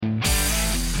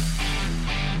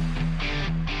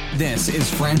This is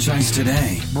Franchise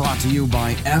Today, brought to you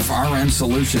by FRM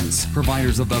Solutions,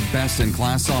 providers of the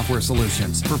best-in-class software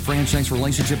solutions for franchise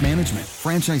relationship management.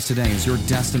 Franchise Today is your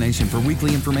destination for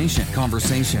weekly information,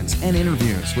 conversations, and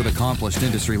interviews with accomplished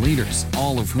industry leaders,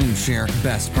 all of whom share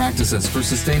best practices for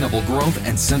sustainable growth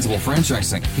and sensible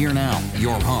franchising. Here now,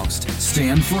 your host,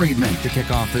 Stan Friedman, to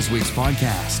kick off this week's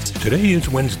podcast. Today is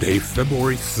Wednesday,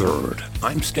 February 3rd.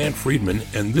 I'm Stan Friedman,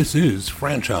 and this is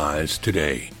Franchise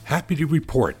Today. Happy to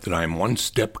report that I am one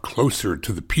step closer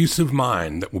to the peace of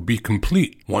mind that will be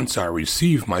complete once I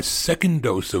receive my second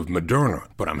dose of Moderna,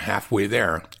 but I'm halfway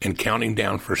there and counting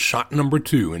down for shot number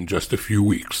 2 in just a few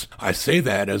weeks. I say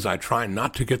that as I try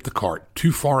not to get the cart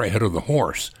too far ahead of the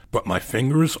horse, but my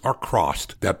fingers are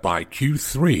crossed that by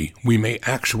Q3 we may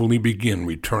actually begin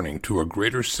returning to a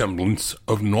greater semblance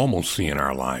of normalcy in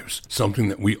our lives, something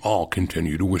that we all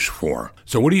continue to wish for.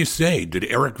 So what do you say? Did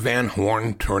Eric Van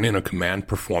Horn turn in a command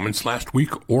performance last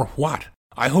week, or what?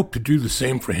 I hope to do the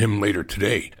same for him later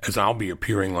today, as I'll be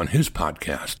appearing on his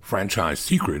podcast, Franchise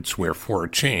Secrets, where for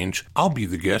a change, I'll be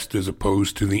the guest as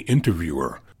opposed to the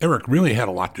interviewer. Eric really had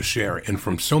a lot to share, and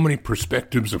from so many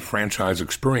perspectives of franchise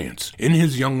experience. In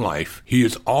his young life, he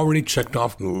has already checked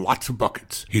off lots of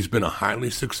buckets. He's been a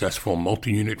highly successful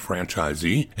multi-unit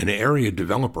franchisee, an area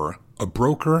developer, a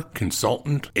broker,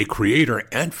 consultant, a creator,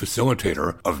 and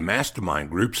facilitator of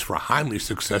mastermind groups for highly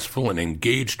successful and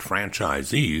engaged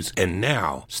franchisees, and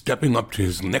now stepping up to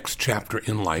his next chapter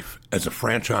in life as a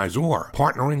franchisor,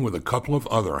 partnering with a couple of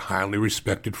other highly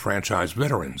respected franchise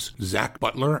veterans, Zach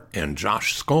Butler and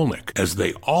Josh Skolnick, as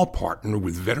they all partner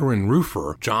with veteran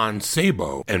roofer John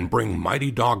Sabo and bring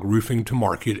Mighty Dog Roofing to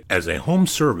market as a home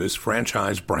service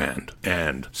franchise brand.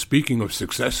 And speaking of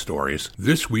success stories,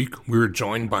 this week we're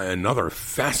joined by another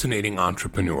fascinating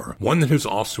entrepreneur, one that has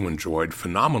also enjoyed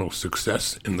phenomenal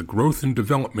success in the growth and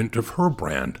development of her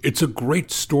brand. It's a great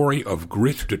story of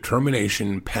grit,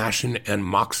 determination, passion, and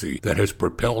moxie that has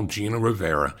propelled Gina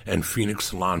Rivera and Phoenix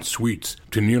Salon Suites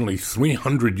to nearly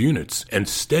 300 units and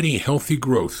steady, healthy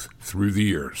growth through the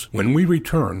years. When we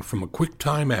return from a quick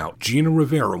time out, Gina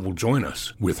Rivera will join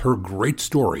us with her great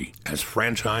story as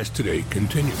Franchise Today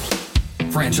continues.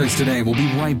 Franchise Today will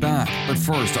be right back, but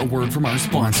first, a word from our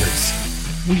sponsors.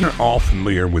 We are all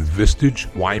familiar with Vistage,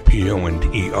 YPO, and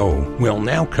EO. Well,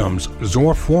 now comes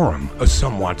Zor Forum, a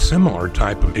somewhat similar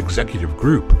type of executive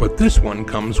group, but this one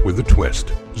comes with a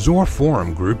twist. Zor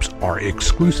Forum groups are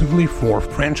exclusively for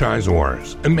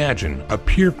franchisors. Imagine a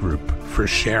peer group for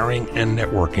sharing and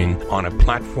networking on a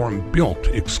platform built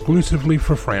exclusively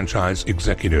for franchise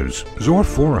executives. Zor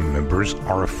Forum members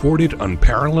are afforded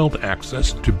unparalleled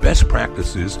access to best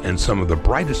practices and some of the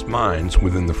brightest minds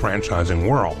within the franchising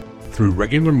world through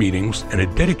regular meetings and a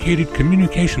dedicated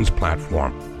communications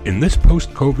platform. In this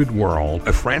post-COVID world,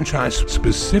 a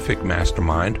franchise-specific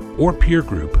mastermind or peer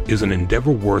group is an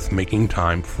endeavor worth making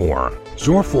time for.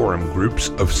 Zor Forum groups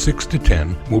of 6 to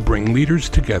 10 will bring leaders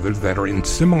together that are in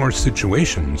similar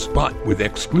situations, but with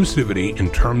exclusivity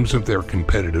in terms of their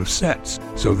competitive sets,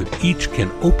 so that each can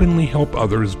openly help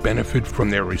others benefit from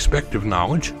their respective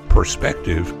knowledge,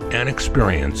 perspective, and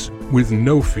experience with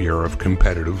no fear of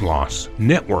competitive loss.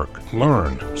 Network,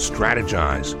 learn,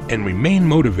 strategize, and remain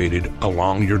motivated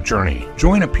along your journey.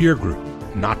 Join a peer group.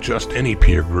 Not just any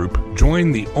peer group,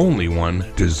 join the only one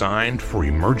designed for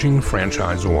emerging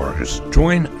franchisors.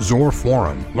 Join Zor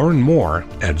Forum. Learn more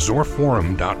at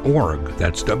zorforum.org.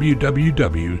 That's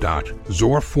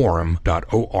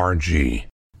www.zorforum.org.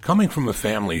 Coming from a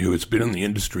family who has been in the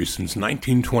industry since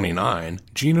 1929,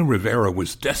 Gina Rivera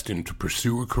was destined to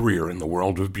pursue a career in the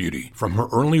world of beauty. From her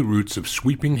early roots of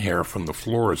sweeping hair from the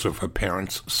floors of her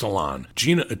parents' salon,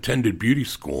 Gina attended beauty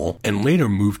school and later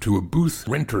moved to a booth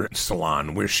renter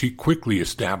salon where she quickly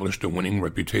established a winning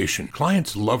reputation.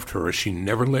 Clients loved her as she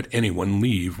never let anyone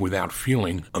leave without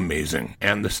feeling amazing.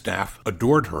 And the staff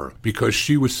adored her because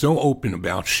she was so open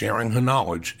about sharing her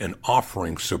knowledge and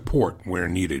offering support where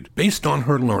needed. Based on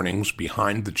her learnings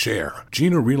behind the chair,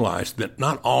 Gina realized that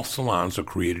not all salons are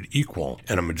created equal,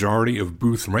 and a majority of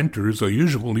booth renters are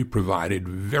usually provided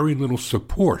very little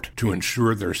support to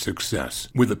ensure their success.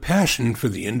 With a passion for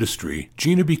the industry,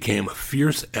 Gina became a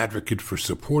fierce advocate for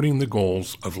supporting the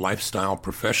goals of lifestyle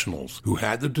professionals who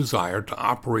had the desire to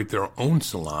operate their own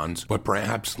salons but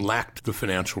perhaps lacked the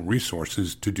financial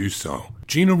resources to do so.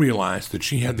 Gina realized that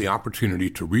she had the opportunity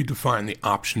to redefine the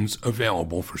options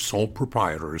available for sole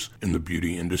proprietors in the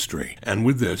beauty industry. And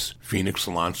with this, Phoenix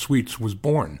Salon Suites was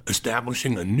born,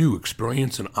 establishing a new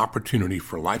experience and opportunity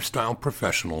for lifestyle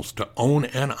professionals to own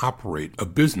and operate a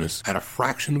business at a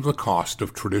fraction of the cost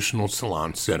of traditional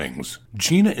salon settings.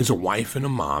 Gina is a wife and a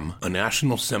mom, a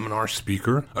national seminar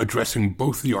speaker, addressing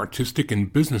both the artistic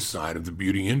and business side of the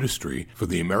beauty industry for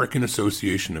the American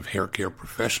Association of Hair Care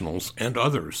Professionals and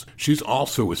others. She's also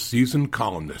a seasoned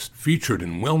columnist, featured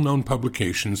in well-known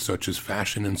publications such as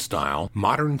Fashion and Style,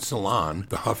 Modern Salon,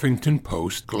 The Huffington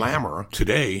Post, Glamour,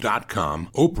 Today.com,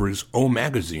 Oprah's O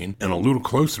Magazine, and a little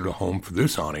closer to home for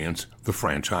this audience, the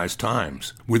Franchise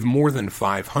Times. With more than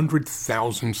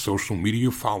 500,000 social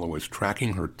media followers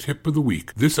tracking her tip of the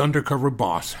week, this undercover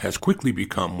boss has quickly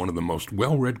become one of the most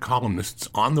well-read columnists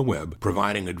on the web,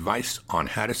 providing advice on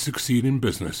how to succeed in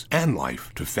business and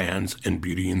life to fans and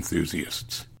beauty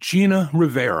enthusiasts. Gina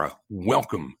Rivera,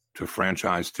 welcome to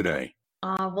Franchise Today.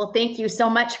 Well, thank you so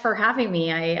much for having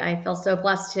me. I feel so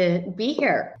blessed to be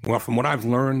here. Well, from what I've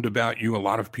learned about you, a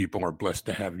lot of people are blessed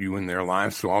to have you in their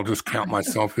lives. So I'll just count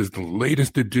myself as the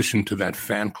latest addition to that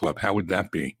fan club. How would that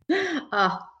be?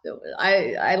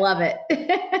 I love it.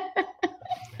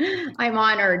 I'm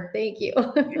honored. Thank you.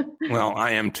 Well,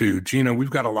 I am too. Gina, we've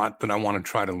got a lot that I want to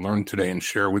try to learn today and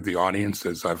share with the audience,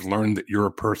 as I've learned that you're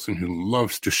a person who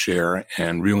loves to share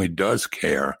and really does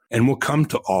care. And we'll come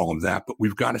to all of that, but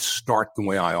we've got to start the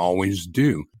way I always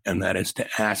do. And that is to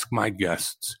ask my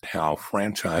guests how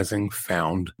franchising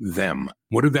found them.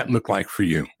 What did that look like for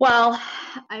you? Well,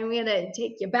 I'm going to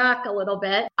take you back a little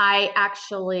bit. I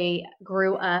actually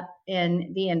grew up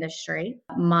in the industry.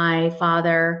 My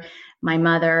father, my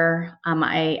mother,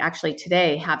 I actually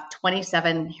today have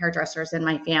 27 hairdressers in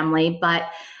my family, but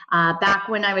back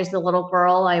when I was the little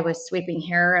girl, I was sweeping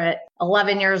hair at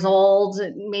 11 years old,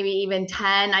 maybe even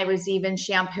 10. I was even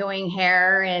shampooing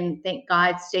hair, and thank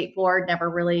God State Board never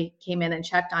really came in and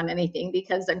checked on anything,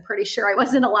 because I'm pretty sure I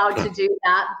wasn't allowed to do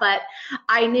that. But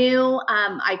I knew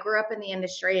I grew up in the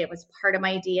industry. It was part of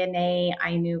my DNA.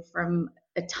 I knew from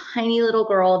a tiny little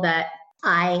girl that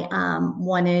I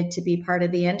wanted to be part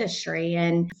of the industry.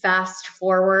 And fast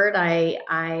forward,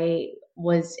 I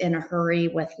was in a hurry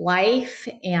with life,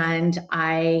 and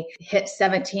I hit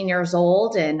 17 years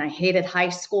old, and I hated high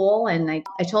school. And I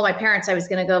told my parents I was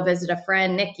going to go visit a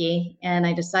friend, Nikki, and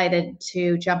I decided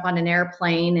to jump on an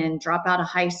airplane and drop out of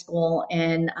high school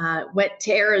and went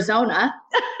to Arizona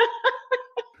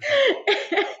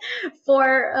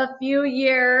for a few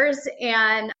years.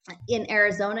 And in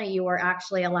Arizona, you were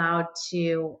actually allowed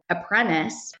to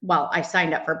apprentice. Well, I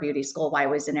signed up for beauty school while I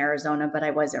was in Arizona, but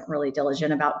I wasn't really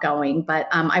diligent about going. But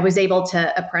I was able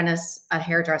to apprentice a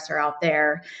hairdresser out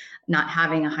there, not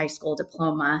having a high school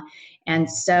diploma. And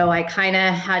so I kind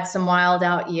of had some wild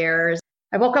out years.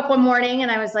 I woke up one morning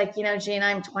and I was like, Gina,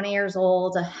 I'm 20 years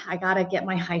old. I got to get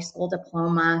my high school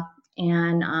diploma.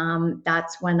 And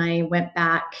that's when I went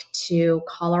back to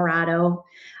Colorado.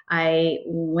 I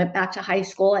went back to high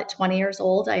school at 20 years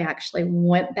old. I actually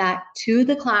went back to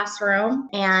the classroom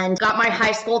and got my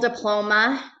high school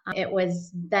diploma. It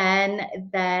was then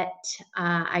that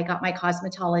I got my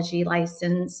cosmetology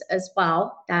license as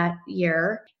well that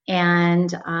year.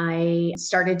 And I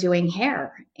started doing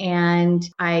hair, and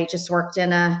I just worked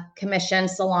in a commission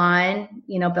salon,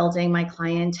 building my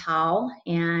clientele.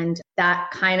 And that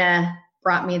kind of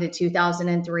brought me to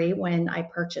 2003 when I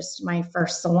purchased my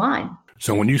first salon.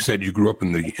 So when you said you grew up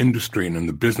in the industry and in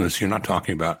the business, you're not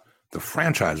talking about the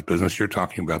franchise business. You're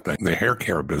talking about the hair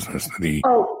care business, the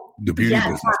beauty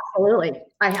business. Absolutely.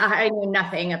 I knew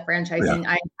nothing of franchising.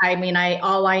 Yeah.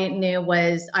 All I knew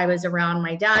was I was around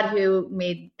my dad, who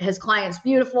made his clients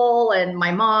beautiful, and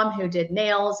my mom, who did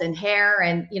nails and hair.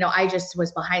 And, I just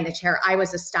was behind the chair. I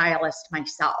was a stylist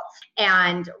myself,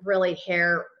 and really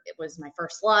hair, it was my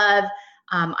first love.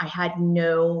 I had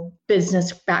no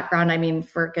business background.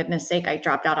 For goodness sake, I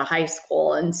dropped out of high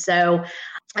school. And so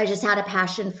I just had a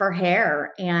passion for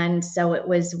hair. And so it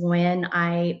was when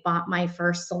I bought my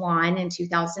first salon in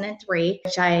 2003,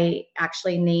 which I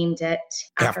actually named it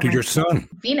after your son,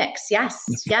 Phoenix. Yes,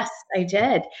 I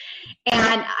did.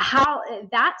 And how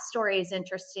that story is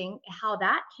interesting, how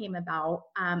that came about.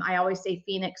 I always say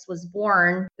Phoenix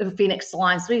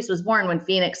Salon Suites was born when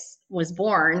Phoenix was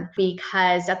born,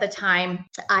 because at the time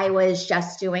I was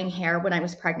just doing hair when I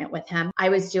was pregnant with him. I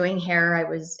was doing hair. I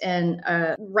was in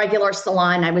a regular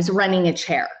salon. I was running a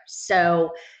chair.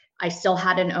 So I still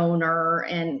had an owner,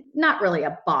 and not really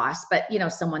a boss, but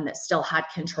someone that still had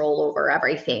control over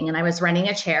everything. And I was running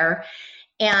a chair.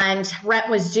 and rent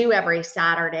was due every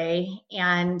Saturday.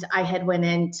 And I had went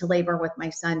into labor with my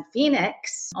son,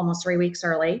 Phoenix, almost 3 weeks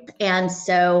early. And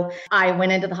so I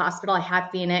went into the hospital. I had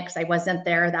Phoenix. I wasn't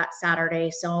there that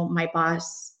Saturday. So my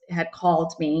boss had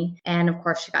called me. And of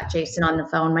course, she got Jason on the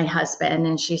phone, my husband,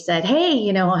 and she said,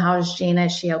 hey, how's Gina?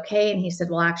 Is she okay? And he said,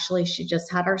 well, actually, she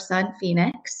just had her son,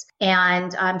 Phoenix.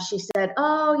 And she said,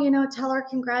 oh, tell her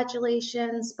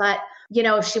congratulations. But,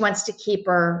 she wants to keep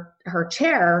her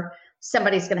chair.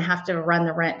 Somebody's going to have to run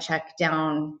the rent check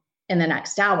down in the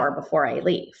next hour before I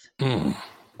leave. And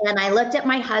I looked at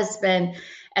my husband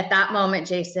at that moment,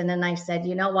 Jason, and I said,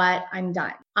 you know what? I'm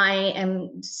done. I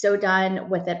am so done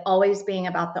with it always being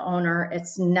about the owner.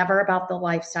 It's never about the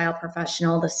lifestyle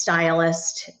professional, the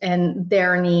stylist, and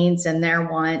their needs and their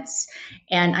wants.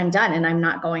 And I'm done, and I'm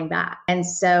not going back. And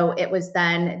so it was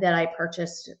then that I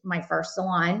purchased my first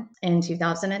salon in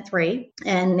 2003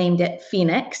 and named it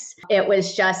Phoenix. It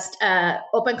was just an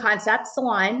open concept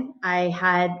salon. I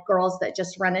had girls that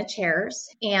just rented chairs,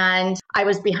 and I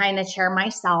was behind a chair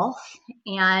myself.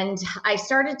 And I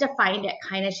started to find it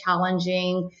kind of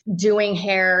challenging doing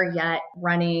hair, yet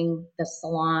running the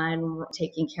salon,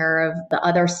 taking care of the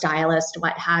other stylist,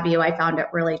 what have you. I found it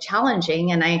really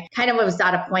challenging. And I kind of was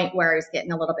at a point where I was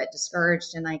getting a little bit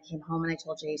discouraged. And I came home and I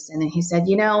told Jason, and he said,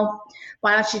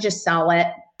 why don't you just sell it,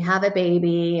 have a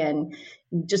baby, and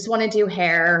just want to do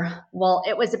hair? Well,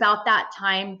 it was about that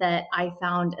time that I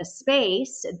found a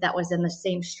space that was in the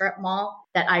same strip mall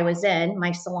that I was in,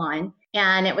 my salon.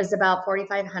 And it was about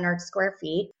 4,500 square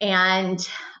feet. And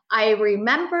I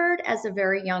remembered as a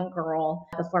very young girl,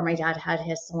 before my dad had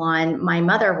his salon, my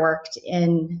mother worked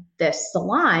in this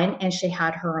salon and she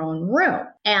had her own room.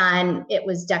 And it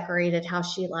was decorated how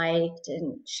she liked,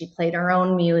 and she played her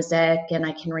own music. And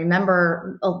I can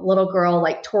remember a little girl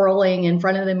like twirling in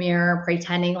front of the mirror,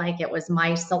 pretending like it was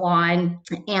my salon.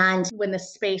 And when the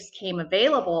space came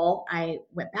available, I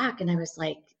went back and I was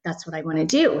like, that's what I want to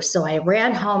do. So I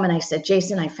ran home and I said,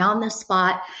 Jason, I found this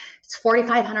spot. It's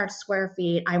 4,500 square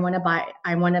feet. I want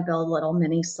to build little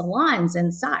mini salons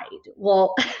inside.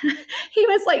 Well, he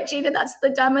was like, Gina, that's the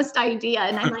dumbest idea.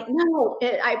 And I'm like, no,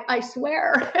 I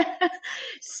swear.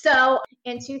 So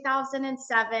in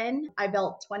 2007, I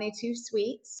built 22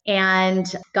 suites and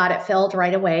got it filled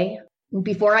right away.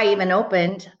 Before I even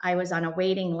opened, I was on a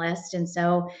waiting list. And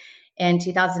so in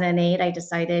 2008, I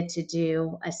decided to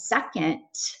do a second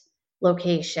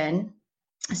location.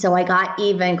 So I got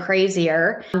even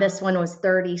crazier. This one was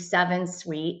 37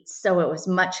 suites, so it was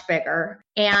much bigger.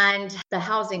 And the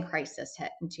housing crisis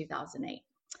hit in 2008.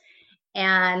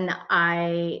 And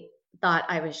I thought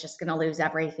I was just going to lose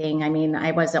everything. I mean,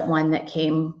 I wasn't one that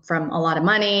came from a lot of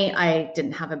money. I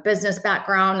didn't have a business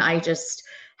background. I just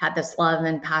had this love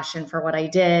and passion for what I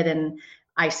did. And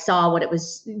I saw what it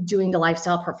was doing to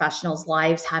lifestyle professionals'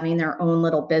 lives, having their own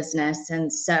little business.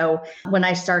 And so when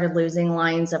I started losing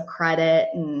lines of credit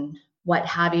and what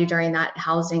have you during that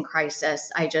housing crisis,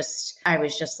 I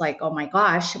was just like, oh my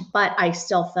gosh, but I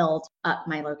still filled up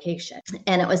my location.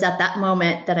 And it was at that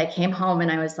moment that I came home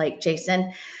and I was like,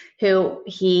 Jason,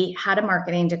 he had a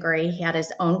marketing degree, he had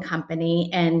his own company,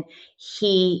 and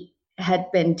he had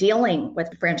been dealing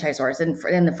with franchisors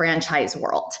in the franchise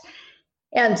world.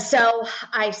 And so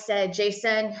I said,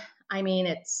 Jason, I mean,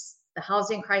 it's the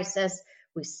housing crisis.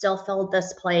 We still filled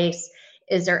this place.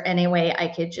 Is there any way I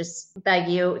could just beg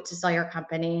you to sell your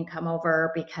company and come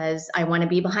over? Because I want to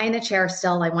be behind the chair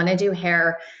still. I want to do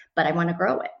hair, but I want to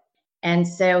grow it. And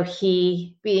so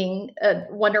he, being a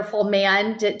wonderful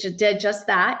man, did just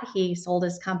that. He sold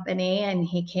his company and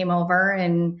he came over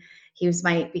and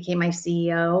became my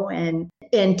CEO. And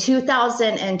in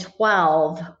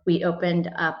 2012, we opened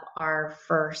up our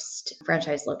first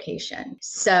franchise location.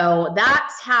 So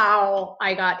that's how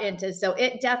I got into, so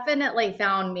it definitely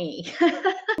found me.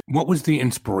 What was the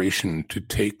inspiration to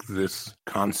take this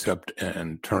concept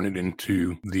and turn it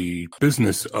into the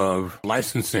business of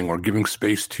licensing or giving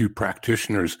space to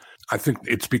practitioners? I think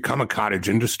it's become a cottage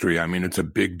industry. I mean, it's a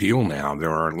big deal now.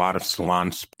 There are a lot of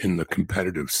salons in the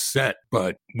competitive set,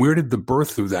 but where did the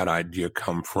birth of that idea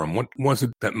come from? What was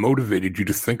it that motivated you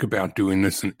to think about doing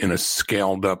this in a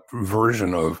scaled up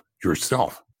version of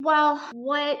yourself? Well,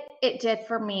 what it did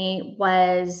for me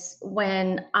was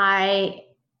when I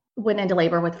went into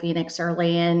labor with Phoenix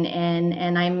early,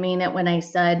 and I mean it when I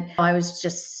said I was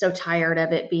just so tired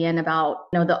of it being about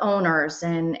the owners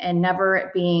and never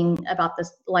it being about the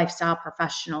lifestyle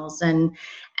professionals and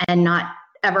not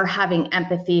ever having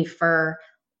empathy for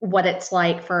what it's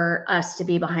like for us to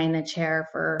be behind the chair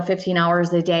for 15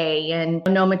 hours a day and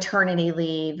no maternity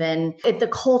leave, and the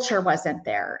culture wasn't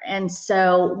there. And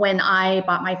so when I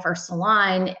bought my first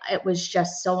salon, it was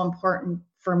just so important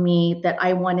for me that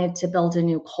I wanted to build a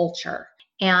new culture.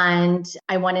 And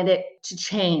I wanted it to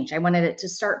change. I wanted it to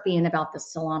start being about the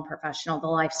salon professional, the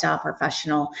lifestyle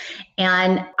professional.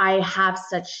 And I have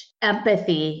such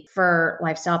empathy for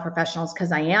lifestyle professionals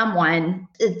because I am one,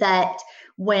 that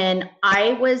when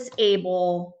I was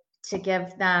able to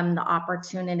give them the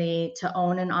opportunity to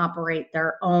own and operate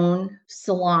their own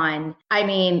salon. I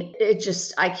mean,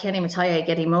 I can't even tell you, I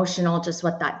get emotional just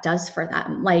what that does for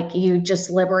them. Like, you just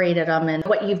liberated them, and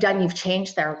what you've done, you've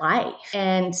changed their life.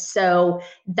 And so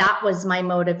that was my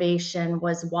motivation,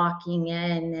 was walking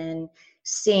in and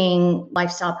seeing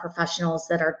lifestyle professionals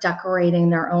that are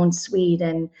decorating their own suite,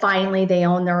 and finally they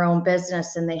own their own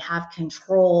business and they have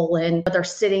control, and they're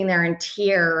sitting there in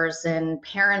tears and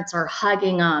parents are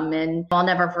hugging them. And I'll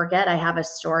never forget, I have a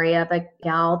story of a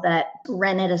gal that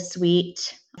rented a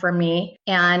suite for me,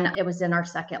 and it was in our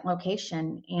second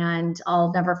location. And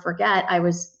I'll never forget, I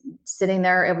was sitting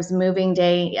there, it was moving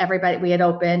day, we had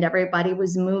opened, everybody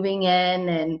was moving in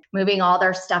and moving all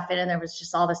their stuff in, and there was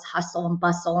just all this hustle and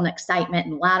bustle and excitement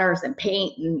and ladders and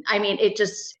paint. And I mean,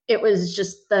 it was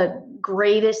just the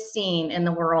greatest scene in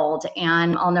the world.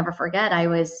 And I'll never forget, I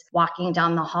was walking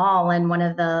down the hall, and one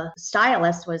of the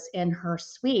stylists was in her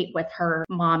suite with her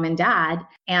mom and dad,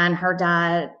 and her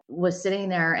dad was sitting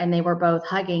there, and they were both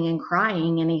hugging and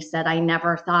crying. And he said, I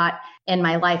never thought in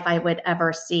my life I would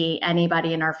ever see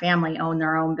anybody in our family own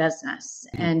their own business.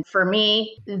 And for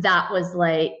me, that was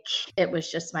like, it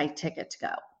was just my ticket to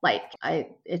go. Like,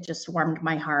 it just warmed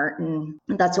my heart, and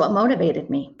that's what motivated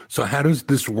me. So how does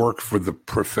this work for the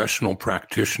professional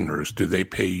practitioners? Do they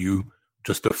pay you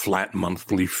just a flat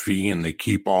monthly fee and they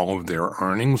keep all of their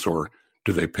earnings, or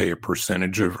do they pay a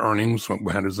percentage of earnings?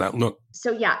 How does that look?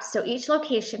 So each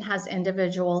location has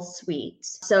individual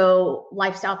suites. So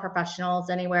lifestyle professionals,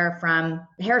 anywhere from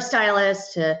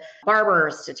hairstylists to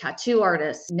barbers to tattoo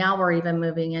artists. Now we're even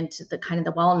moving into the kind of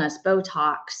the wellness,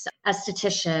 Botox,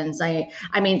 estheticians.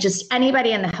 I mean, just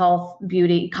anybody in the health,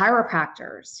 beauty,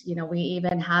 chiropractors. We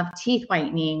even have teeth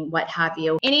whitening, what have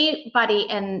you. Anybody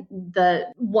in the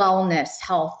wellness,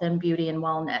 health and beauty and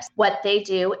wellness. What they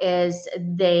do is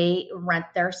they rent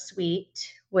their suite,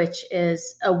 which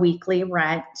is a weekly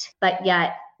rent, but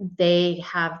yet they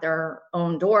have their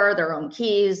own door, their own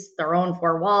keys, their own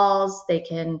four walls. They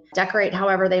can decorate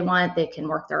however they want. They can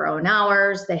work their own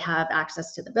hours. They have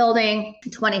access to the building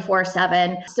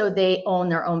 24/7. So they own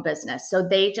their own business. So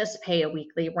they just pay a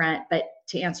weekly rent. But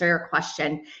to answer your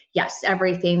question, yes,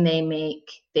 everything they make,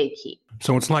 they keep.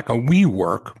 So it's like a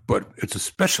WeWork, but it's a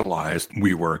specialized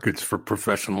WeWork. It's for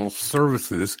professional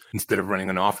services. Instead of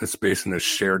renting an office space in a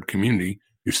shared community,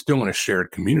 you're still in a shared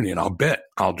community. And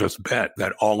I'll just bet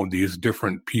that all of these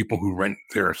different people who rent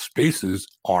their spaces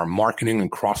are marketing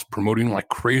and cross-promoting like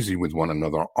crazy with one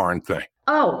another, aren't they?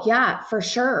 Oh, yeah, for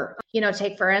sure.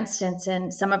 Take for instance,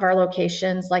 in some of our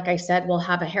locations, like I said, we'll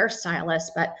have a hairstylist,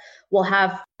 but we'll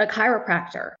have a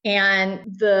chiropractor, and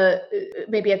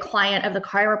maybe a client of the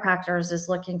chiropractors is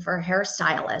looking for a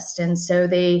hairstylist. And so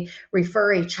they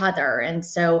refer each other. And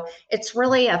so it's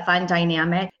really a fun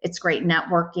dynamic. It's great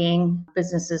networking.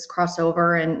 Businesses cross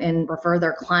over and refer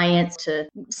their clients to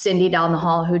Cindy down the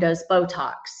hall who does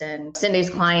Botox, and Cindy's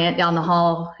client down the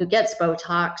hall who gets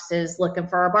Botox is looking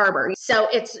for a barber. So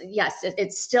it's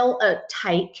still a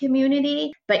tight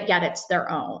community, but yet it's their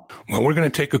own. Well, we're going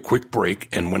to take a quick break.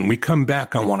 And when we come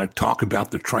back, I want to talk about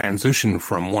the transition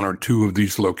from one or two of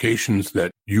these locations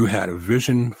that you had a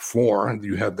vision for.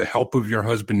 You had the help of your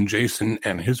husband, Jason,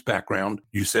 and his background.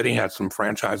 You said he had some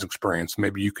franchise experience.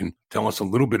 Maybe you can tell us a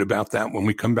little bit about that when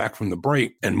we come back from the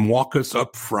break, and walk us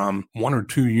up from one or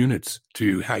two units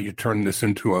to how you turned this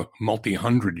into a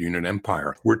multi-hundred unit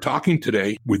empire. We're talking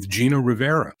today with Gina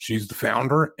Rivera. She's the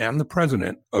founder and the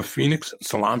president of Phoenix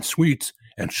Salon Suites,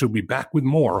 and she'll be back with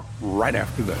more right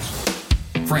after this.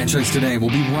 Franchise Today will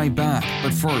be right back,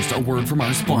 but first, a word from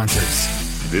our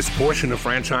sponsors. This portion of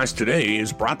Franchise Today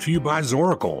is brought to you by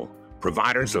Zoracle,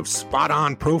 providers of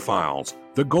spot-on profiles,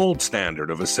 the gold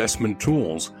standard of assessment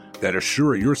tools that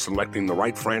assure you're selecting the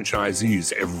right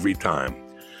franchisees every time.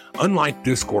 Unlike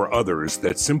DISC or others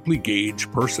that simply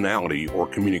gauge personality or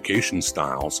communication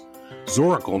styles,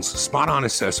 Zoracle's spot-on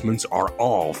assessments are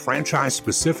all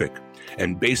franchise-specific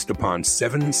and based upon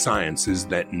 7 sciences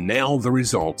that nail the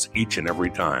results each and every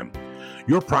time.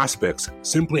 Your prospects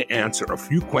simply answer a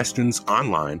few questions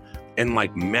online, and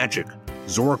like magic,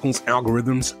 Zoracle's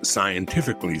algorithms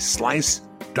scientifically slice,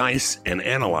 dice, and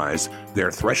analyze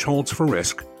their thresholds for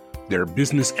risk, their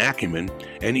business acumen,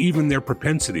 and even their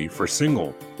propensity for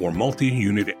single or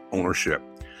multi-unit ownership.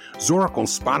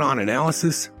 Zoracle's spot-on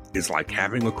analysis is like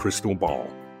having a crystal ball,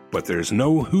 but there's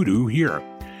no hoodoo here.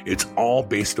 It's all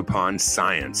based upon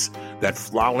science that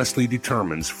flawlessly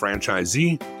determines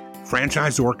franchisee,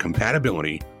 franchisor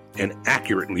compatibility, and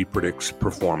accurately predicts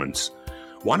performance.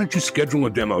 Why don't you schedule a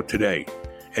demo today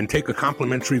and take a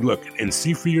complimentary look and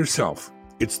see for yourself?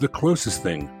 It's the closest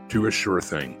thing to a sure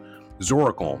thing.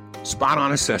 Zoracle,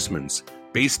 spot-on assessments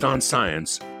based on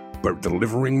science, but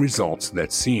delivering results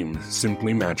that seem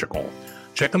simply magical.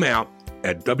 Check them out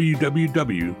at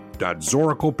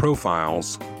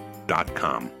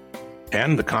www.zoracleprofiles.com.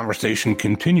 And the conversation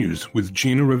continues with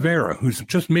Gina Rivera, who's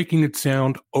just making it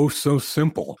sound oh so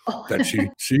simple that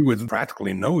she with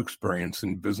practically no experience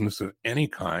in business of any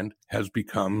kind has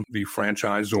become the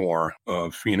franchisor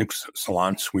of Phoenix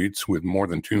Salon Suites with more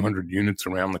than 200 units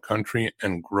around the country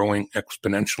and growing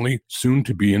exponentially, soon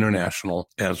to be international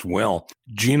as well.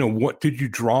 Gina, what did you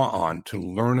draw on to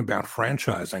learn about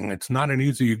franchising? It's not an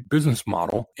easy business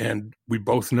model, and we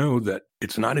both know that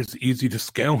it's not as easy to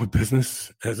scale a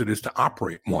business as it is to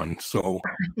operate one. So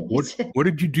what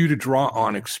did you do to draw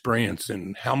on experience,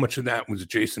 and how much of that was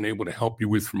Jason able to help you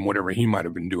with from whatever he might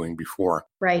have been doing before?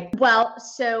 Right. Well,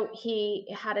 so he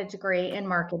had a degree in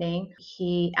marketing.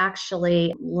 He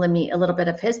actually, let me a little bit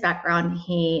of his background.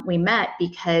 We met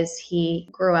because he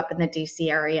grew up in the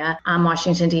DC area,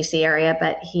 Washington, DC area,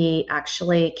 but he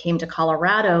actually came to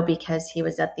Colorado because he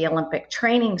was at the Olympic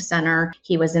Training Center.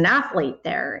 He was an athlete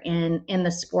there in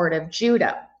the sport of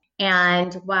judo.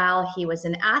 And while he was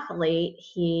an athlete,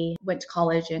 he went to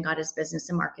college and got his business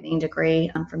and marketing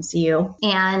degree from CU.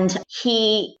 And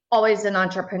he always an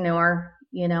entrepreneur,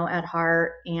 at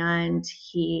heart. And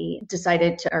he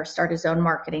decided to start his own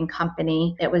marketing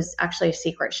company. It was actually a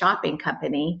secret shopping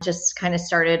company. Just kind of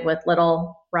started with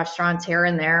little restaurants here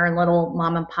and there and little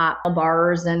mom and pop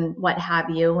bars and what have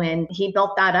you. And he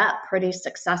built that up pretty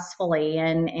successfully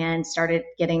and started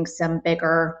getting some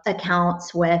bigger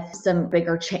accounts with some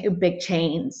big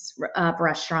chains of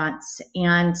restaurants.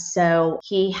 And so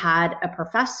he had a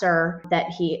professor that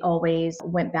he always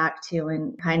went back to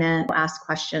and kind of asked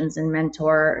questions and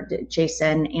mentor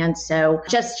Jason. And so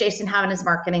just Jason having his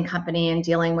marketing company and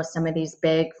dealing with some of these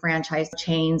big franchise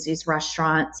chains, these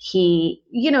restaurants, he,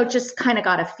 just kind of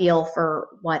got a feel for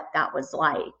what that was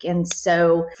like. And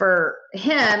so for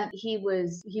him, he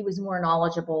was more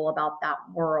knowledgeable about that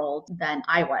world than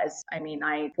I was. I mean,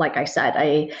 like I said,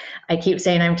 I keep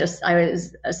saying I was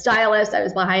a stylist. I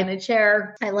was behind the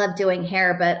chair. I love doing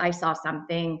hair, but I saw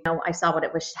something, I saw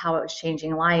how it was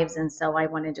changing lives. And so I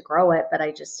wanted to grow it, but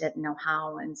I just didn't know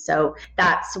how. And so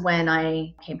that's when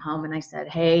I came home and I said,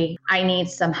 hey, I need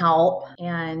some help.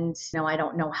 And, I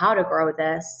don't know how to grow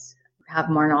this, have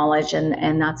more knowledge.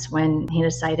 And that's when he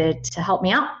decided to help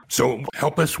me out. So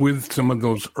help us with some of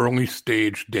those early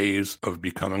stage days of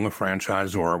becoming a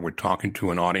franchisor. We're talking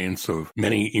to an audience of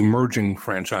many emerging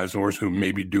franchisors who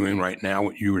may be doing right now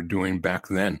what you were doing back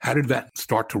then. How did that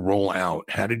start to roll out?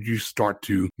 How did you start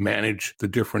to manage the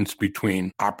difference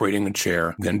between operating a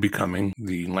chair, then becoming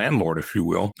the landlord, if you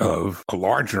will, of a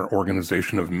larger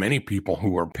organization of many people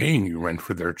who are paying you rent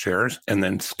for their chairs, and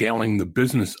then scaling the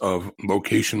business of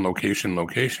location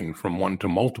from one to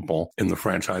multiple in the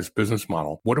franchise business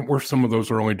model? What were some of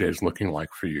those early days looking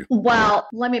like for you? Well,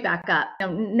 let me back up.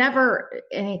 Never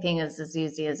anything is as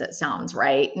easy as it sounds,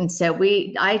 right? And so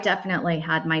I definitely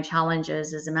had my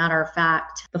challenges. As a matter of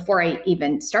fact, before I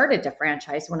even started to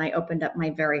franchise, when I opened up my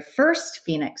very first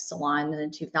Phoenix salon in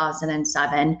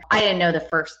 2007, I didn't know the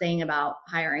first thing about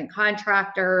hiring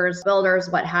contractors,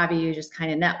 builders, what have you, just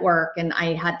kind of network. And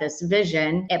I had this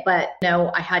vision, but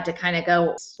I had to kind of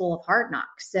go school of hard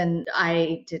knocks, and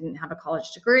I didn't have a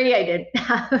college degree. I didn't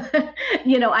have,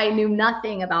 I knew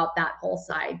nothing about that whole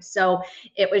side. So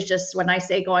it was just, when I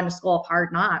say going to school of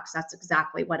hard knocks, that's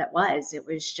exactly what it was. It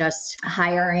was just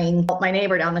hiring my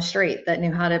neighbor down the street that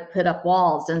knew how to put up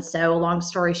walls. And so long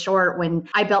story short, when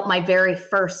I built my very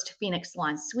first Phoenix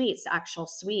Salon Suites, actual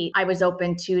suite, I was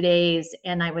open 2 days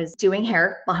and I was doing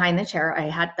hair behind the chair. I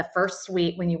had the first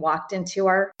suite when you walked into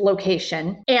our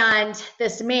location, and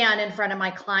this man in front of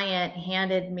my client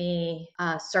handed me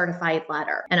a certified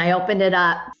letter, and I opened it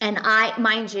up, and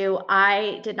mind you,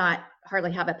 I did not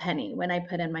hardly have a penny when I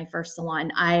put in my first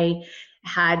salon. I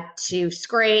had to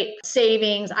scrape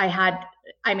savings.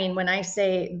 When I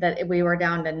say that we were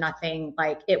down to nothing,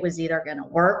 like it was either going to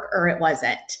work or it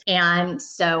wasn't. And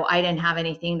so I didn't have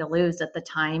anything to lose at the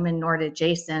time, and nor did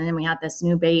Jason. And we had this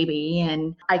new baby,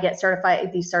 and I get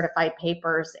these certified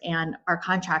papers, and our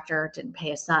contractor didn't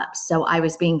pay us up. So I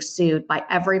was being sued by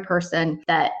every person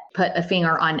that put a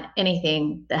finger on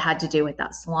anything that had to do with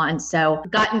that salon. So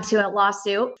got into a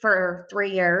lawsuit for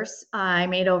 3 years. I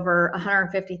made over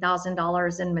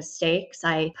 $150,000 in mistakes.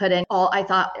 I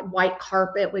thought white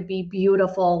carpet would be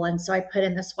beautiful. And so I put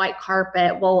in this white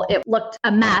carpet. Well, it looked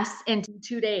a mess in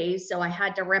 2 days. So I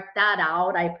had to rip that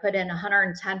out. I put in a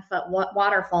 110-foot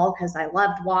waterfall because I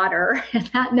loved water and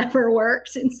that never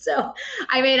worked. And so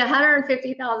I made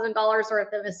 $150,000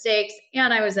 worth of mistakes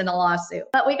and I was in a lawsuit.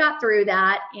 But we got through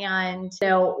that. And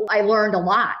so I learned a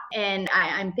lot. And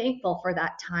I'm thankful for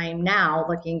that time now,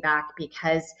 looking back,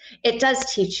 because it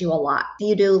does teach you a lot.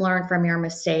 You do learn from your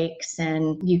mistakes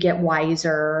and you get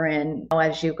wiser and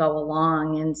as you go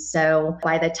along. And so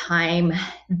by the time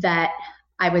that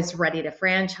I was ready to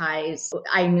franchise,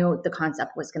 I knew the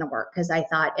concept was going to work because I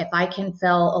thought if I can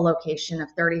fill a location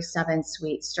of 37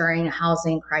 suites during a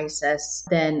housing crisis,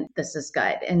 then this is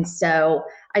good. And so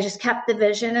I just kept the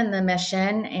vision and the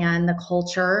mission and the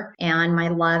culture and my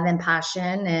love and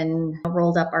passion and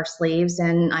rolled up our sleeves,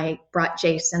 and I brought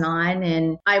Jason on.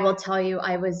 And I will tell you,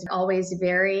 I was always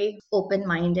very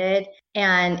open-minded,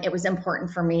 and it was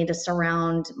important for me to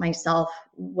surround myself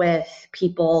with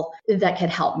people that could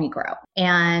help me grow.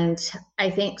 And I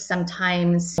think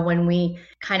sometimes when we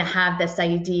kind of have this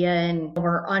idea and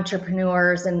we're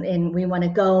entrepreneurs and we want to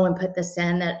go and put this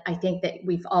in, that I think that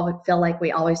we all feel like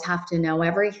we always have to know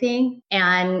everything.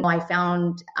 And I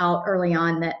found out early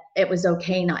on that it was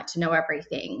okay not to know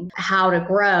everything. How to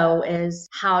grow is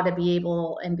how to be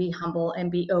able and be humble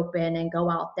and be open and go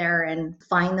out there and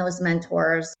find those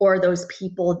mentors or those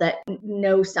people that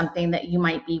know something that you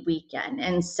might be weak in.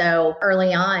 And so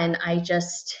early on,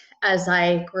 as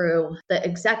I grew the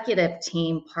executive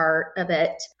team part of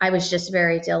it, I was just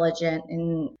very diligent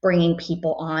in bringing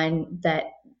people on that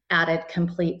added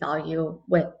complete value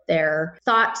with their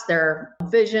thoughts, their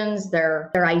visions,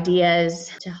 their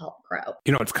ideas to help grow.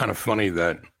 You know, it's kind of funny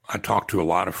that I talk to a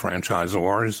lot of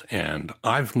franchisors, and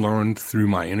I've learned through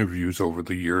my interviews over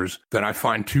the years that I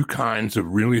find two kinds of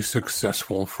really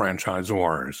successful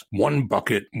franchisors. One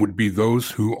bucket would be those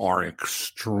who are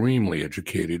extremely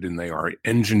educated and they are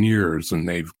engineers and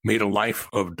they've made a life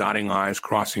of dotting I's,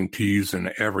 crossing T's,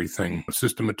 and everything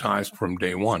systematized from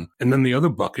day one. And then the other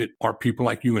bucket are people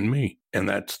like you and me. And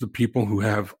that's the people who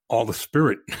have all the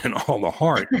spirit and all the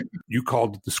heart. You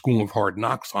called it the School of Hard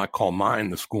Knocks. I call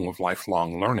mine the School of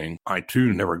Lifelong Learning. I,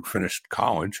 too, never finished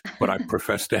college, but I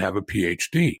profess to have a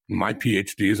PhD. My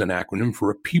PhD is an acronym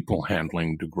for a people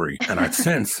handling degree. And I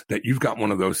sense that you've got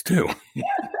one of those, too.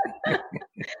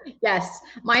 Yes,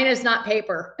 mine is not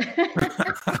paper.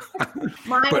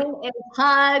 Mine is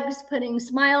hugs, putting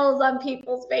smiles on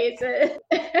people's faces.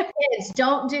 It's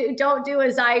don't do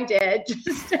as I did.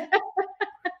 Just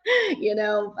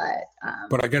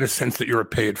But I get a sense that you're a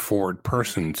pay it forward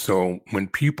person. So when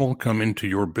people come into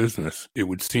your business, it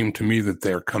would seem to me that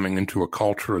they're coming into a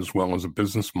culture as well as a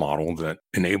business model that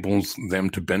enables them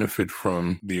to benefit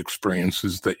from the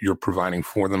experiences that you're providing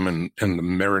for them, and the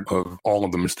merit of all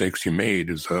of the mistakes you made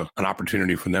is an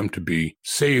opportunity for them to be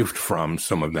saved from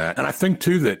some of that. And I think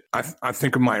too that I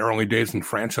think of my early days in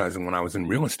franchising when I was in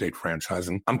real estate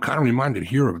franchising. I'm kind of reminded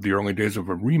here of the early days of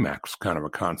a RE/MAX kind of a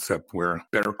concept where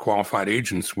better qualified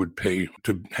agents would pay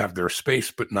to have their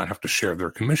space but not have to share their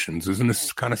commissions. Isn't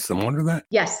this kind of similar to that?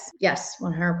 Yes,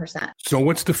 100%. So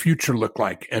what's the future look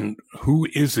like, and who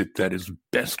is it that is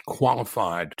best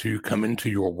qualified to come into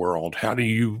your world? How do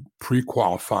you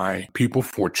pre-qualify people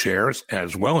for chairs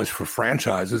as well as for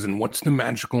franchises, and what's the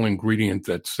magical ingredient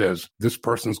that says this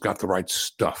person's got the right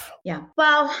stuff? Yeah.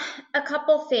 Well, a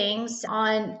couple things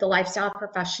on the lifestyle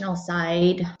professional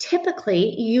side.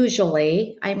 Typically,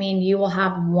 usually, you will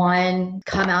have one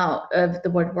come out of the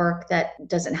woodwork that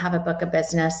doesn't have a book of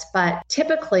business, but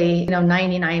typically,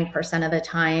 99% of the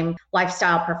time,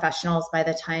 lifestyle professionals, by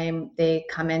the time they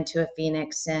come into a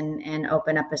Phoenix and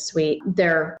open up a suite,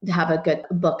 they have a good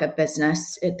book of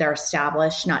business. They're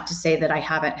established. Not to say that I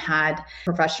haven't had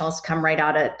professionals come right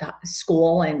out of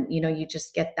school and, you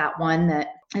just get that one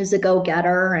that is a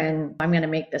go-getter and I'm going to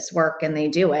make this work, and they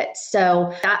do it.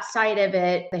 So that side of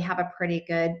it, they have a pretty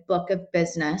good book of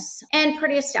business and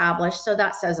pretty established. So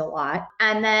that says a lot.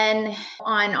 And then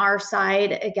on our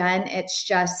side, again, it's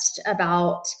just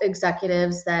about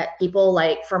executives that people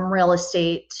like from real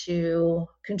estate to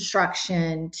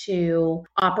construction to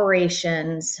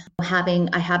operations.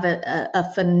 I have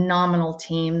a phenomenal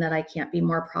team that I can't be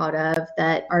more proud of,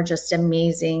 that are just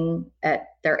amazing at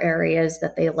their areas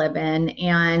that they live in.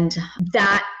 And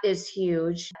that is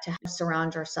huge, to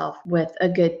surround yourself with a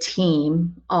good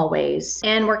team always.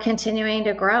 And we're continuing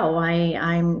to grow.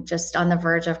 I'm just on the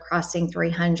verge of crossing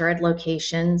 300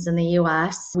 locations in the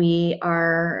US. We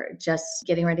are just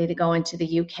getting ready to go into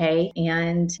the UK,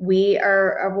 and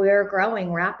we're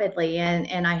growing rapidly.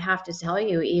 And I have to tell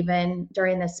you, even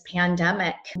during this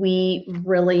pandemic, we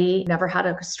really never had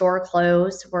a store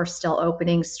close. We're still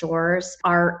opening stores.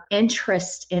 Our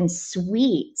interest in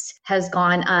suites has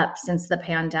gone up since the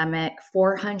pandemic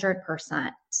 400%.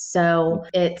 So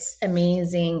it's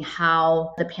amazing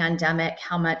how the pandemic,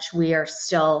 how much we are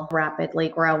still rapidly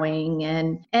growing.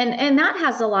 And that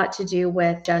has a lot to do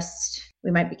with just,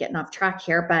 we might be getting off track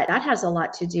here, but that has a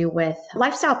lot to do with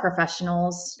lifestyle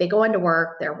professionals. They go into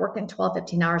work, they're working 12,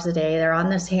 15 hours a day. They're on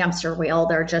this hamster wheel.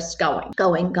 They're just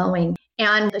going.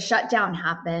 And the shutdown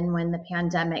happened when the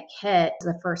pandemic hit,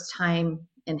 the first time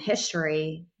in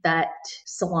history that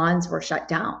salons were shut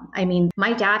down. I mean,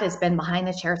 my dad has been behind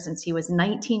the chair since he was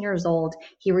 19 years old.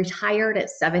 He retired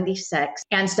at 76.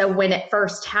 And so when it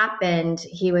first happened,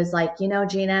 he was like,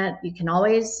 Gina, you can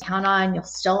always count on, you'll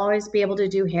still always be able to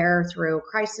do hair through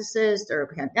crises, through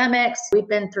pandemics. We've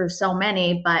been through so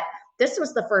many, but this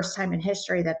was the first time in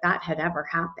history that had ever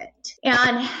happened.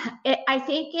 And I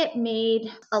think it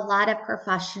made a lot of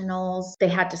professionals, they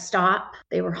had to stop.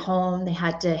 They were home. They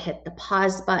had to hit the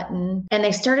pause button. And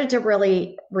they started to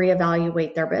really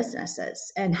reevaluate their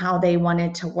businesses and how they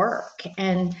wanted to work.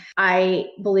 And I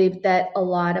believe that a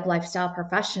lot of lifestyle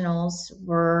professionals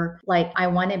were like, I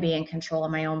want to be in control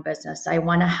of my own business. I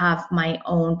want to have my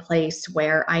own place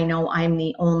where I know I'm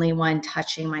the only one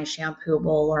touching my shampoo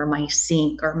bowl or my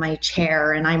sink or my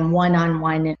chair, and I'm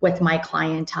one-on-one with my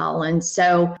clientele. And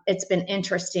so it's been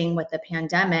interesting with the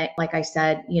pandemic. Like I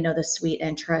said, the suite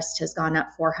interest has gone up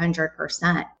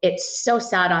 400%. It's so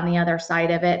sad on the other side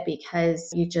of it,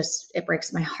 because it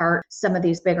breaks my heart. Some of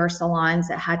these bigger salons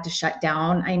that had to shut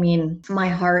down, I mean, my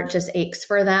heart just aches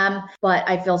for them. But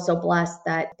I feel so blessed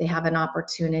that they have an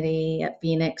opportunity at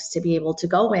Phoenix to be able to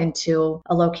go into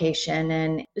a location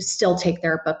and still take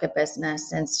their book of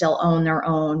business and still own their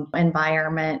own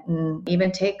environment, and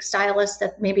even take stylists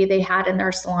that maybe they had in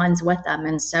their salons with them.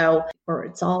 And so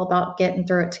it's all about getting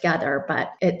through it together,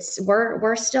 but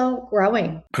we're still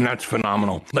growing. And that's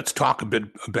phenomenal. Let's talk a bit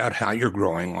about how you're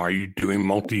growing. Are you doing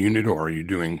multi-unit, or are you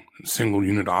doing single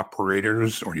unit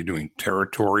operators? Or are you doing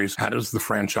territories? How does the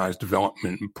franchise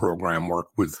development program work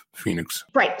with Phoenix?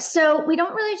 Right. So we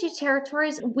don't really do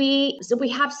territories. We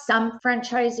have some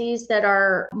franchisees that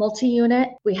are multi-unit.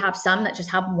 We have some that just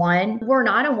have one. We're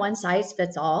not a one size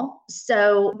fits all.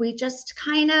 So we just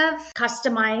kind of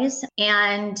customize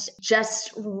and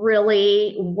just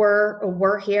really,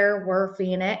 we're here, we're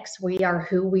Phoenix. We are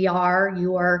who we are.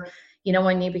 You are,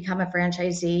 when you become a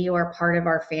franchisee, you are part of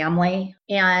our family.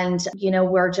 And,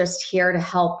 we're just here to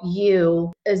help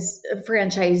you as a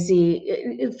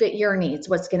franchisee fit your needs,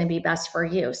 what's going to be best for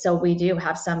you. So we do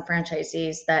have some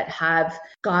franchisees that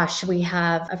we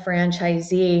have a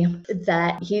franchisee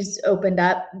that he's opened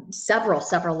up several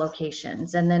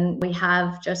locations. And then we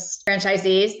have just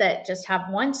franchisees that just have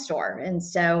one store. And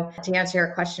so to answer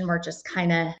your question, we're just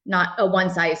kind of not a one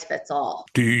size fits all.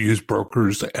 Do you use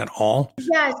brokers at all?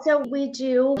 Yeah, so we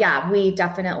do. Yeah, we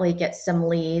definitely get some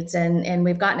leads, and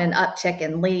we've gotten an uptick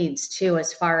in leads too,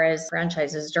 as far as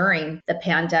franchises during the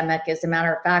pandemic. As a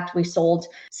matter of fact, we sold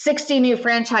 60 new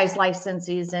franchise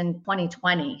licensees in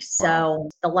 2020. So wow.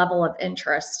 The level of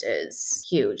interest is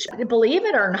huge. Believe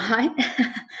it or not,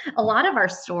 a lot of our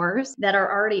stores that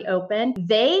are already open,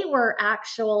 they were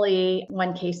actually,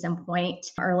 one case in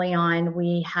point, early on,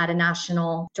 we had a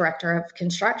national director of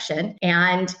construction,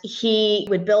 and he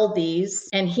would build these,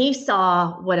 and he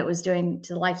saw what it was doing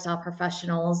to the lifestyle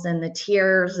professionals and the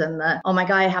tears and the, oh my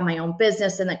God, I have my own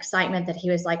business, and the excitement that he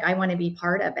was like, I want to be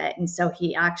part of it. And so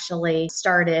he actually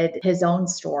started his own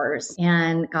stores.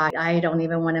 And God, I don't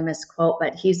even want to misquote,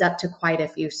 but he's up to quite a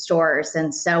few stores.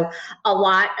 And so a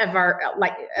lot of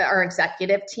our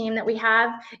executive team that we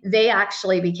have, they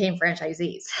actually became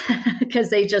franchisees because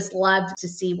they just loved to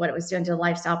see what it was doing to the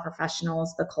lifestyle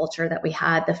professionals, the culture that we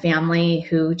had, the family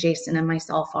who Jason and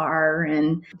myself are,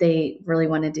 and they really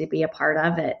wanted to be a part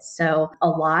of it. So a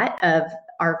lot of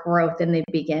our growth in the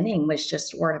beginning was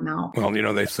just word of mouth. Well,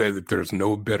 they say that there's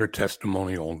no better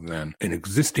testimonial than an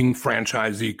existing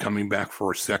franchisee coming back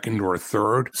for a second or a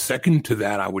third. Second to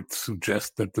that, I would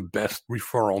suggest that the best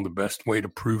referral, the best way to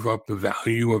prove up the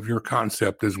value of your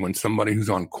concept is when somebody who's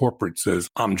on corporate says,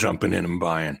 I'm jumping in and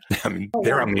buying. I mean,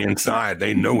 they're on the inside.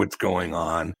 They know what's going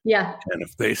on. Yeah. And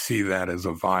if they see that as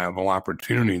a viable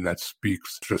opportunity, that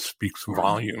speaks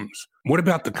volumes. What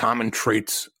about the common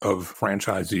traits of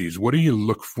franchisees? What do you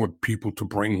look for people to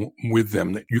bring with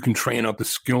them? That you can train up the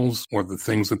skills or the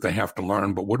things that they have to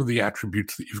learn, but what are the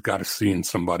attributes that you've got to see in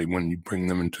somebody when you bring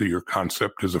them into your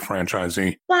concept as a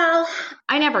franchisee? Well,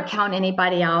 I never count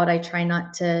anybody out. I try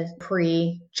not to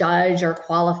prejudge or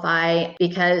qualify,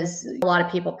 because a lot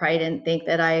of people probably didn't think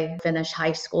that I finished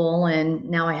high school, and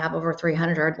now I have over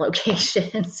 300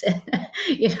 locations and,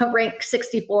 ranked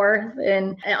 64th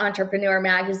in Entrepreneur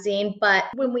Magazine. But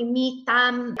when we meet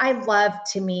them, I love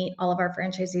to meet all of our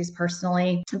franchisees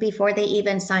personally. Before they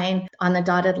even sign on the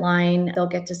dotted line, they'll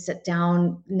get to sit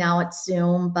down. Now it's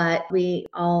Zoom, but we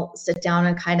all sit down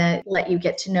and kind of let you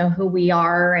get to know who we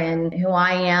are and who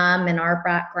I am and our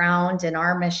background and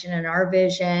our mission and our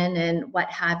vision and what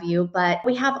have you. But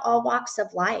we have all walks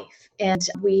of life, and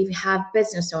we have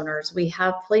business owners, we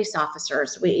have police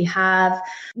officers, we have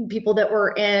people that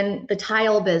were in the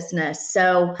tile business.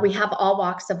 So we have all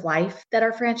walks of life that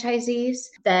are franchisees,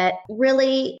 that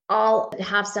really all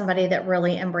have somebody that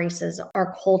really embraces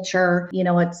our culture.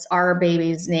 It's our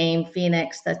baby's name,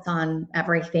 Phoenix, that's on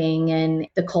everything, and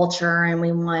the culture. And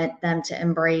we want them to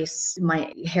embrace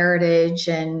my heritage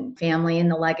and family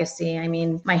and the legacy. I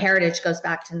mean, my heritage goes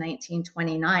back to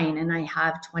 1929, and I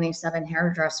have 27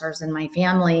 hairdressers in my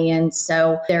family. And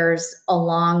so there's a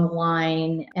long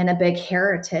line and a big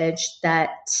heritage that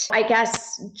I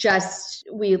guess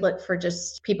we look for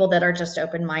just people that are just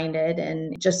open-minded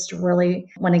and just really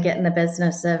want to get in the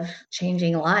business of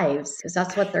changing lives, because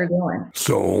that's what they're doing.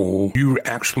 So you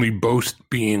actually boast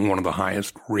being one of the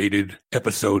highest rated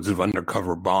episodes of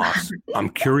Undercover Boss. I'm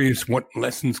curious what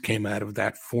lessons came out of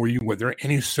that for you. Were there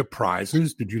any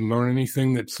surprises? Did you learn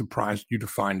anything that surprised you to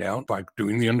find out by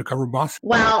doing the Undercover Boss?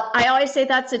 Well, I always say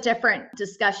that's a different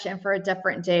discussion for a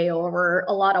different day over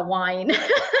a lot of wine.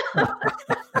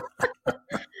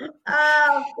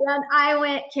 And I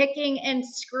went kicking and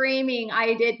screaming.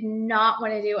 I did not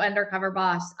want to do Undercover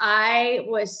Boss. I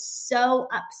was so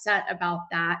upset about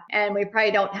that. And we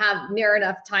probably don't have near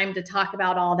enough time to talk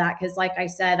about all that, because like I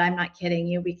said, I'm not kidding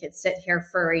you. We could sit here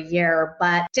for a year,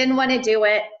 but didn't want to do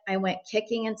it. I went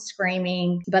kicking and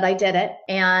screaming, but I did it.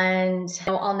 And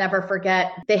I'll never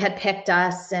forget, they had picked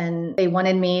us and they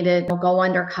wanted me to go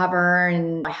undercover,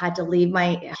 and I had to leave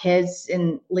my kids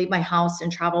and leave my house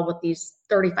and travel with these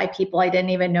 35 people I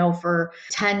didn't even know for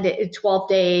 10 to 12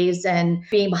 days, and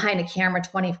being behind a camera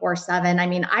 24/7. I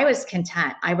mean, I was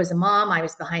content. I was a mom. I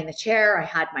was behind the chair. I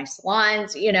had my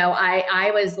salons.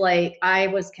 I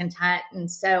was content. And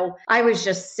so I was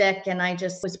just sick, and I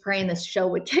just was praying this show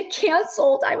would get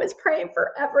canceled. I was praying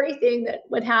for everything that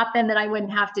would happen, that I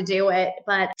wouldn't have to do it.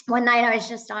 But one night I was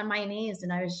just on my knees,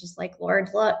 and I was just like, Lord,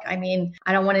 look, I mean,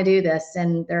 I don't want to do this.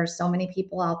 And there are so many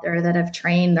people out there that have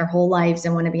trained their whole lives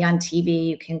and want to be on TV.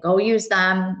 You can go use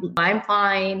them. I'm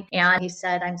fine. And he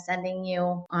said, I'm sending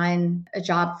you on a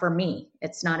job for me.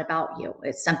 It's not about you.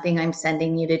 It's something I'm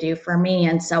sending you to do for me.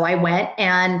 And so I went,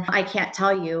 and I can't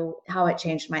tell you how it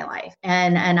changed my life.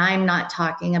 And I'm not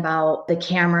talking about the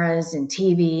cameras and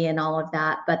TV and all of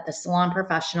that, but the salon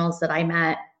professionals that I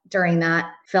met during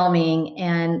that filming,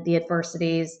 and the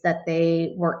adversities that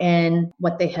they were in,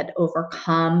 what they had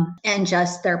overcome, and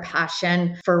just their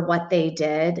passion for what they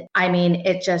did. I mean,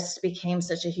 it just became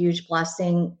such a huge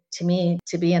blessing to me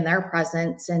to be in their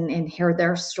presence and hear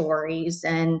their stories.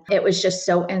 And it was just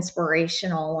so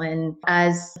inspirational. And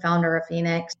as founder of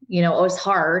Phoenix, it was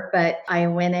hard, but I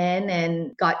went in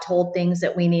and got told things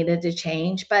that we needed to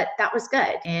change, but that was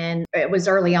good. And it was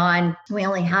early on. We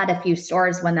only had a few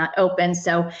stores when that opened.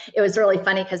 So it was really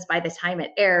funny, because by the time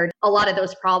it aired, a lot of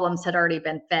those problems had already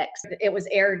been fixed. It was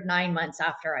aired 9 months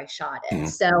after I shot it.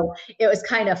 So it was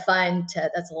kind of fun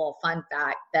that's a little fun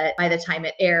fact, that by the time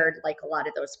it aired, like a lot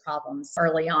of those problems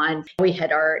early on, we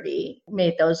had already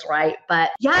made those right. But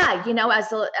yeah,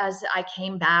 as I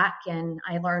came back, and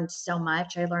I learned so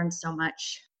much.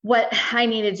 What I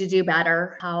needed to do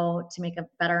better, how to make a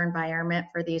better environment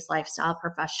for these lifestyle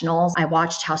professionals. I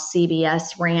watched how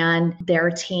CBS ran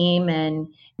their team and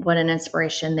what an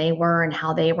inspiration they were and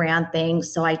how they ran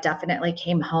things. So I definitely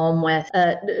came home with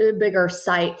a bigger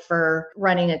sight for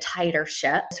running a tighter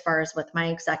ship as far as with my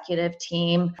executive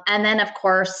team. And then, of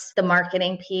course, the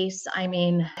marketing piece. I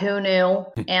mean, who knew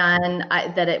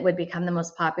that it would become the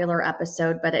most popular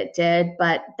episode, but it did.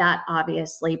 But that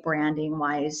obviously, branding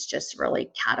wise, just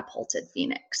really catapulted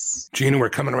Phoenix. Gina, we're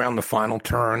coming around the final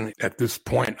turn. At this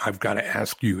point, I've got to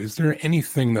ask you, is there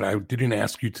anything that I didn't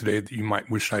ask you today that you might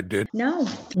wish I did? No,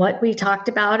 what we talked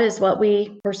about is what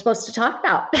we were supposed to talk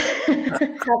about.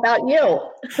 How about you?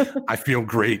 I feel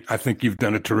great. I think you've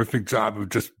done a terrific job of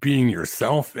just being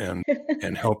yourself and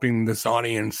helping this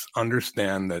audience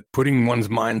understand that putting one's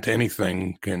mind to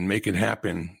anything can make it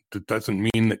happen. That doesn't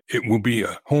mean that it will be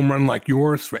a home run like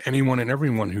yours for anyone and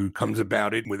everyone who comes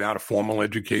about it without a formal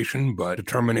education, but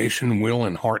determination, will,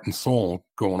 and heart and soul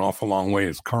go an awful long way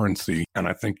as currency. And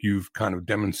I think you've kind of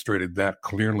demonstrated that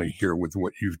clearly here with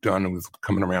what you've done with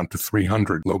coming around to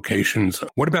 300 locations.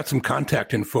 What about some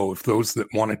contact info? If those that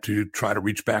wanted to try to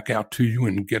reach back out to you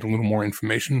and get a little more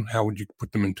information, how would you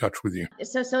put them in touch with you?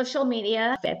 So social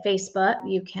media, at Facebook,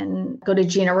 you can go to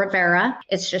Gina Rivera.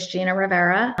 It's just Gina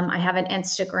Rivera. I have an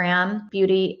Instagram,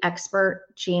 Beauty Expert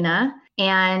Gina.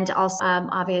 And also,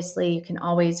 obviously, you can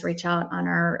always reach out on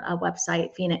our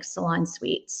website, Phoenix Salon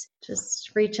Suites.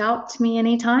 Just reach out to me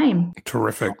anytime.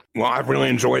 Terrific. Well, I've really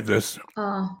enjoyed this.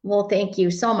 Well, thank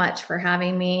you so much for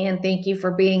having me. And thank you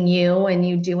for being you and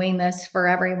you doing this for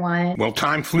everyone. Well,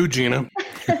 time flew, Gina.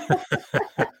 Too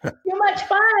much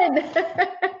fun.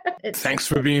 Thanks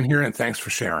for being here and thanks for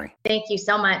sharing. Thank you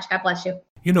so much. God bless you.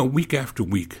 You know, week after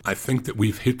week, I think that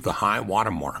we've hit the high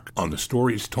watermark on the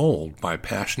stories told by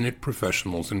passionate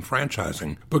professionals in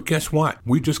franchising. But guess what?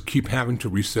 We just keep having to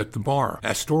reset the bar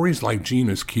as stories like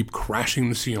Gina's keep crashing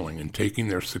the ceiling and taking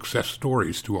their success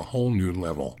stories to a whole new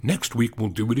level. Next week, we'll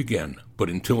do it again. But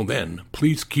until then,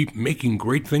 please keep making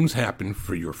great things happen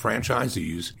for your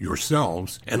franchisees,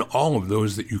 yourselves, and all of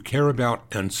those that you care about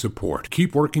and support.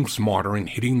 Keep working smarter and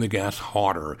hitting the gas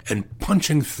harder and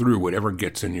punching through whatever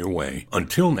gets in your way.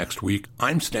 Until next week,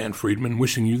 I'm Stan Friedman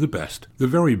wishing you the best, the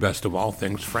very best of all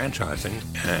things franchising,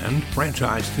 and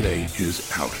Franchise Today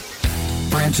is out.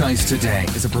 Franchise Today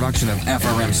is a production of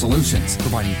FRM Solutions,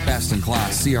 providing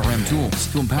best-in-class CRM tools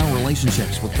to empower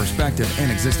relationships with prospective and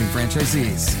existing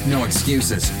franchisees. No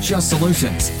excuses, just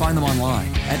solutions. Find them online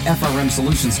at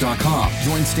frmsolutions.com.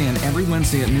 Join Stan every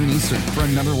Wednesday at noon Eastern for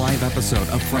another live episode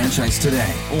of Franchise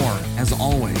Today. Or, as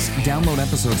always, download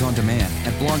episodes on demand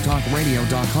at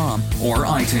blogtalkradio.com or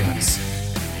iTunes.